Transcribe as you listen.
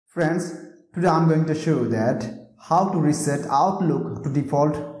Friends, today I'm going to show you that how to reset Outlook to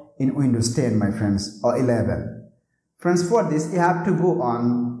default in Windows 10, my friends, or 11. Friends, for this you have to go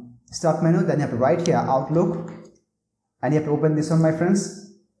on Start menu, then you have to write here Outlook, and you have to open this one, my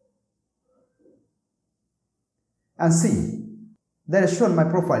friends, and see there is shown my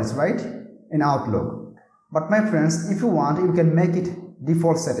profiles right in Outlook. But my friends, if you want, you can make it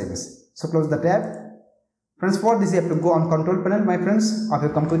default settings. So close the tab. Friends, for this you have to go on control panel, my friends, of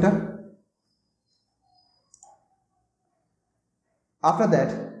your computer. After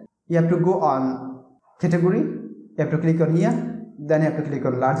that, you have to go on category. You have to click on here. Then you have to click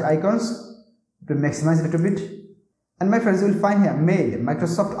on large icons to maximize a little bit. And my friends, you will find here Mail,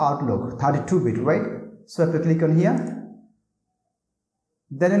 Microsoft Outlook, 32-bit, right? So you have to click on here.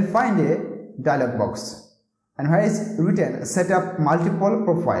 Then you'll find a dialog box. And here is written set up multiple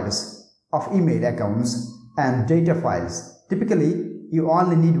profiles of email accounts and data files. Typically, you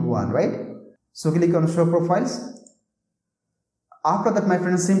only need one, right? So click on show profiles. After that, my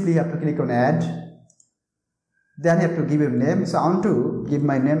friends, simply you have to click on add. Then you have to give a name. So I want to give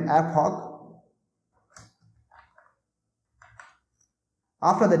my name HOQUE.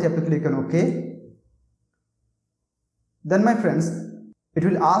 After that, you have to click on OK. Then, my friends, it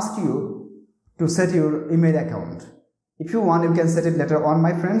will ask you to set your email account. If you want, you can set it later on,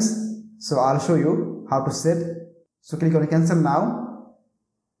 my friends. So I'll show you how to set. So click on cancel now.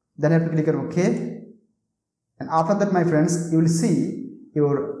 Then you have to click on OK. And after that, my friends, you will see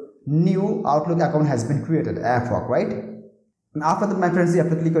your new Outlook account has been created, HOQUE, right? And after that, my friends, you have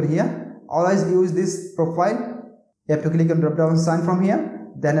to click on here. Always use this profile. You have to click on drop down sign from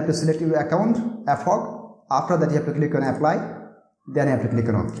here. Then you have to select your account, HOQUE. After that, you have to click on apply. Then you have to click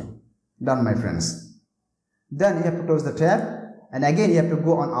on OK. Done, my friends. Then you have to close the tab. And again, you have to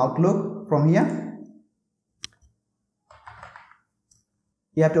go on Outlook from here.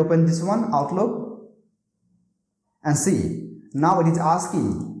 You have to open this one, Outlook, and see. Now it is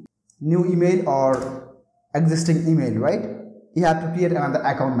asking new email or existing email, right? You have to create another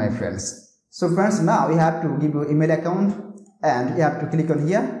account, my friends. So friends, now you have to give your email account and you have to click on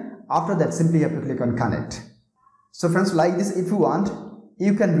here. After that, simply you have to click on connect. So friends, like this, if you want,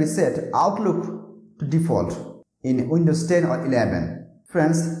 you can reset Outlook to default in Windows 10 or 11.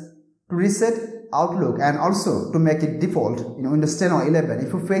 Friends, to reset Outlook and also to make it default in Windows 10 or 11,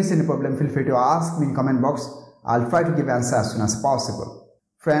 if you face any problem, feel free to ask me in comment box. I'll try to give answer as soon as possible.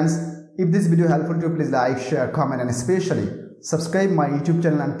 Friends, if this video helpful to you, please like, share, comment, and especially subscribe my YouTube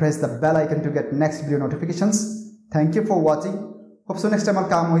channel and press the bell icon to get next video notifications. Thank you for watching. Hope so next time I'll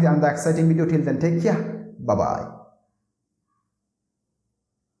come with another exciting video. Till then, take care. Bye bye.